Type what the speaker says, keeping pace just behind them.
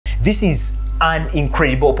This is an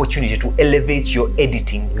incredible opportunity to elevate your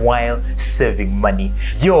editing while saving money.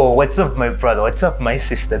 Yo, what's up my brother, what's up my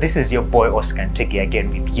sister? This is your boy Ntege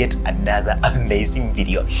again with yet another amazing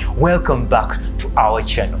video. Welcome back to our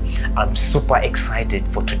channel. I'm super excited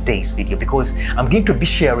for today's video because I'm going to be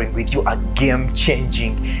sharing with you a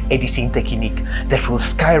game-changing editing technique that will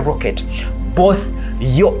skyrocket both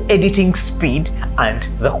your editing speed and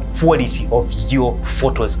the quality of your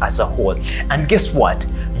photos as a whole. And guess what?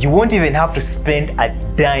 You won't even have to spend a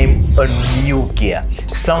dime on new gear.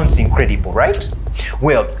 Sounds incredible, right?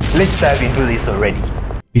 Well, let's dive into this already.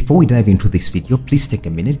 Before we dive into this video, please take a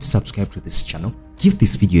minute to subscribe to this channel, give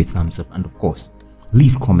this video a thumbs up, and of course,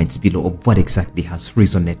 leave comments below of what exactly has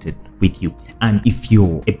resonated with you. And if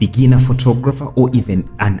you're a beginner photographer or even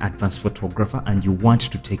an advanced photographer and you want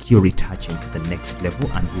to take your retouching to the next level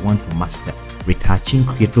and you want to master retouching,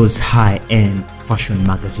 create those high-end fashion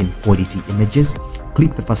magazine quality images,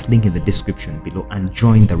 click the first link in the description below and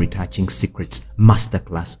join the Retouching Secrets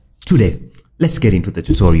Masterclass today. Let's get into the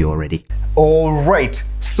tutorial already. Alright,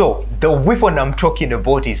 so the weapon I'm talking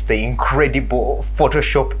about is the incredible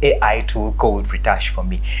Photoshop AI tool called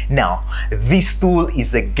Retouch4Me. Now, this tool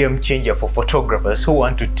is a game changer for photographers who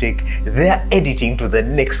want to take their editing to the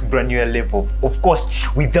next granular level, of course,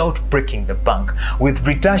 without breaking the bank. With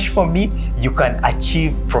Retouch4Me, you can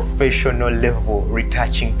achieve professional level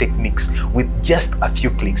retouching techniques with just a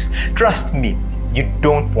few clicks. Trust me, you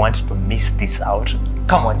don't want to miss this out.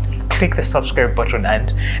 Come on, click the subscribe button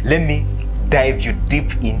and let me dive you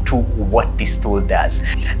deep into what this tool does.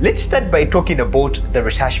 Let's start by talking about the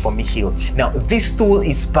Retouch4Me Heal. Now, this tool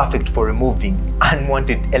is perfect for removing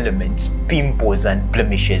unwanted elements, pimples, and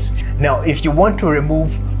blemishes. Now, if you want to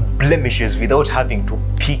remove blemishes without having to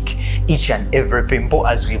pick each and every pimple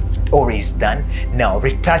as we've always done, now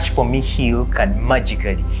Retouch4Me Heal can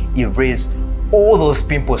magically erase all those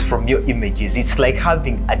pimples from your images. It's like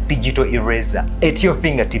having a digital eraser at your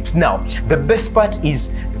fingertips. Now, the best part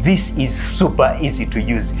is this is super easy to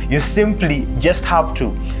use. You simply just have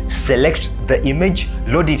to select the image,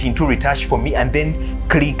 load it into Retouch4Me, and then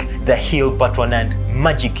click the heal button and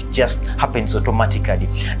magic just happens automatically.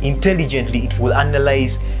 Intelligently, it will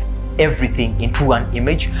analyze everything into an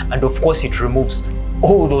image, and of course it removes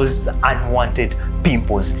all those unwanted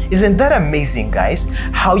pimples. Isn't that amazing, guys?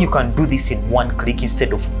 How you can do this in one click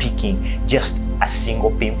instead of picking just a single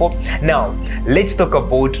pimple. Now, let's talk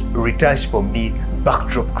about Retouch4Me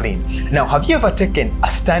Backdrop Clean. Now, have you ever taken a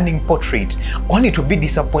stunning portrait only to be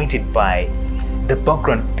disappointed by the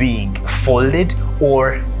background being folded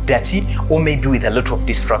or dirty or maybe with a lot of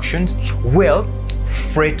distractions? Well,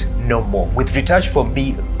 fret no more. With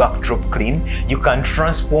Retouch4Me Backdrop Clean, you can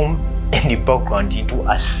transform any background into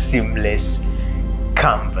a seamless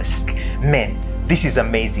canvas. Man, this is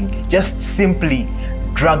amazing. Just simply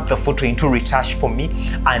drag the photo into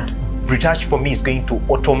Retouch4Me and Retouch4Me is going to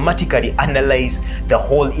automatically analyze the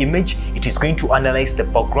whole image. It is going to analyze the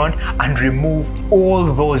background and remove all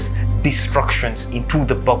those distractions into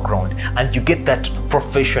the background, and you get that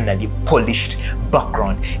professionally polished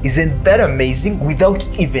background. Isn't that amazing? Without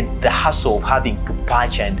even the hassle of having to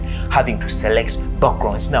patch and having to select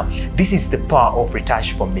backgrounds. Now, this is the power of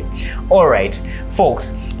Retouch4Me. Alright,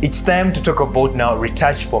 folks, it's time to talk about now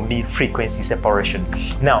Retouch4Me frequency separation.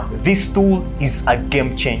 Now, this tool is a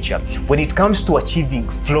game changer when it comes to achieving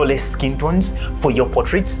flawless skin tones for your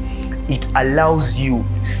portraits. It allows you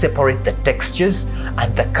separate the textures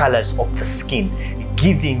and the colors of the skin,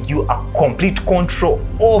 giving you a complete control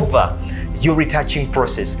over your retouching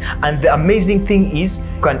process. And the amazing thing is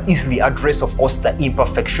you can easily address, of course, the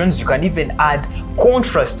imperfections. You can even add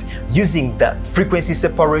contrast using the frequency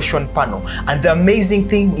separation panel. And the amazing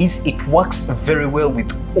thing is it works very well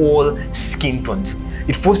with all skin tones.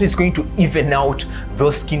 It forces it's going to even out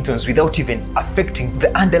those skin tones without even affecting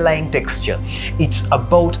the underlying texture. It's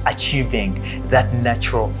about achieving that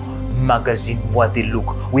natural magazine-worthy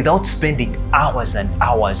look without spending hours and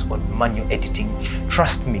hours on manual editing.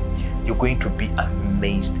 Trust me, you're going to be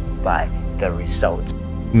amazed by the results.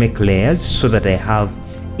 Make layers so that I have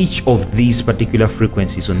each of these particular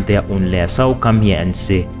frequencies on their own layer. So I'll come here and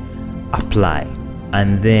say apply,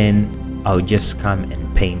 and then I'll just come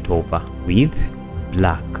and paint over with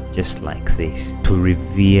black, just like this, to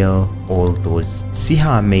reveal all those. See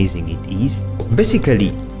how amazing it is? Basically,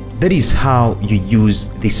 that is how you use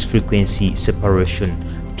this frequency separation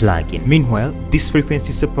plugin. Meanwhile, this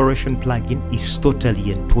frequency separation plugin is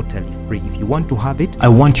totally free. If you want to have it, I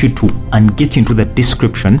want you to get into the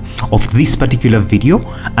description of this particular video,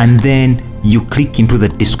 and then you click into the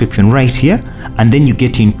description right here, and then you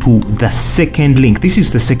get into the second link. This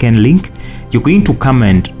is the second link. You're going to come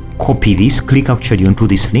and copy this, click actually onto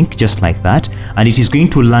this link just like that, and it is going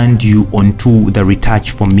to land you onto the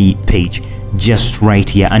Retouch4Me page just right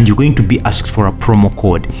here, and you're going to be asked for a promo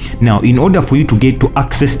code. Now, in order for you to get to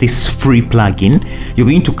access this free plugin, you're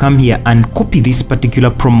going to come here and copy this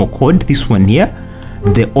particular promo code, this one here,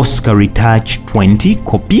 the Oscar Retouch 20,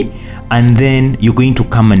 copy, and then you're going to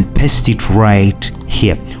come and paste it right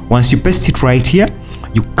here. Once you paste it right here,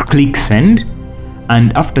 you click send,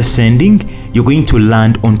 and after sending, you're going to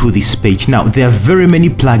land onto this page. Now, there are very many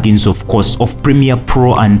plugins, of course, of Premiere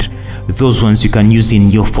Pro and those ones you can use in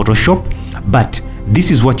your Photoshop, but this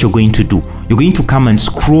is what you're going to do. You're going to come and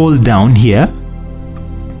scroll down here,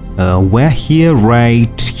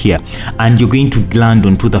 right here, and you're going to land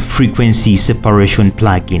onto the frequency separation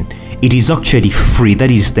plugin. It is actually free. That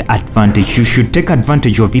is the advantage. You should take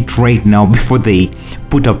advantage of it right now before they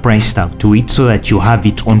put a price tag to it, so that you have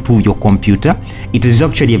it onto your computer. It is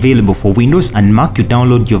actually available for Windows and Mac. You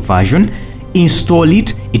download your version, install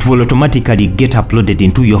it, it will automatically get uploaded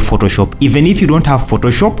into your Photoshop. Even if you don't have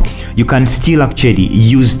Photoshop, you can still actually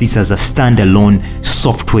use this as a standalone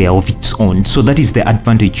software of its own. So that is the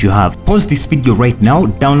advantage you have. Pause this video right now,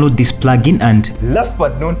 download this plugin, and last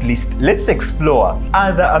but not least, let's explore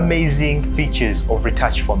other amazing features of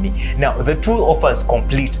Retouch4Me. Now, the tool offers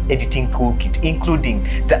complete editing toolkit, including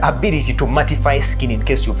the ability to mattify skin in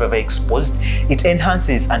case you've ever exposed. It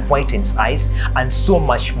enhances and whitens eyes, and so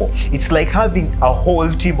much more. It's like having a whole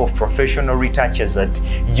team of professional retouchers at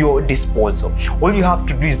your disposal. All you have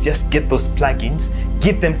to do is just get those plugins,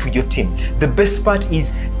 give them to your team. The best part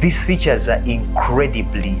is these features are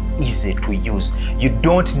incredibly easy to use. You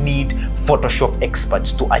don't need Photoshop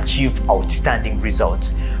experts to achieve outstanding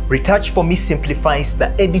results. Retouch4Me simplifies the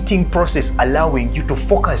editing process, allowing you to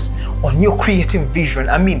focus on your creative vision.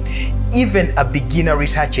 I mean, even a beginner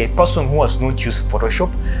retoucher, a person who has not used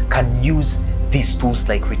Photoshop, can use these tools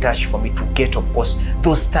like Retouch4Me to get, of course,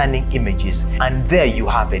 those stunning images. And there you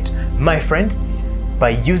have it, my friend.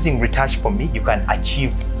 By using Retouch4Me, you can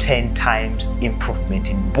achieve 10 times improvement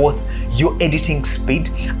in both your editing speed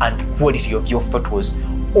and quality of your photos,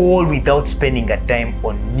 all without spending a dime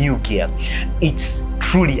on new gear. It's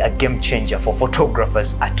truly a game changer for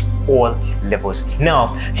photographers at all levels.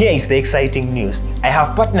 Now, here is the exciting news. I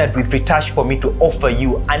have partnered with Retouch4Me to offer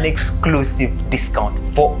you an exclusive discount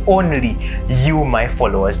for only you, my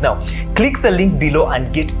followers. Now, click the link below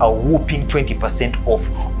and get a whopping 20% off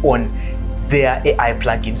on their AI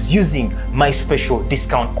plugins using my special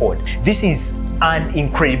discount code. This is an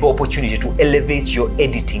incredible opportunity to elevate your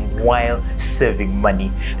editing while saving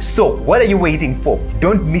money. So what are you waiting for?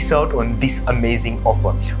 Don't miss out on this amazing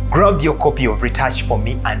offer. Grab your copy of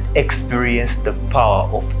Retouch4Me and experience the power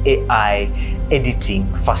of AI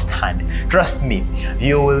editing firsthand. Trust me,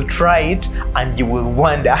 you will try it and you will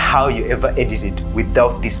wonder how you ever edited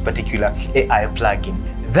without this particular AI plugin.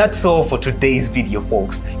 That's all for today's video,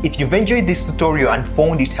 folks. If you've enjoyed this tutorial and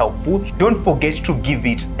found it helpful, don't forget to give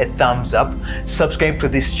it a thumbs up, subscribe to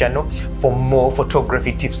this channel for more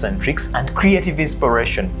photography tips and tricks and creative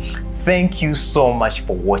inspiration. Thank you so much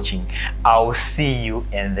for watching. I'll see you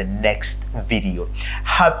in the next video.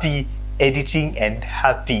 Happy editing and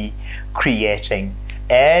happy creating,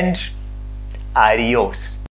 and adios.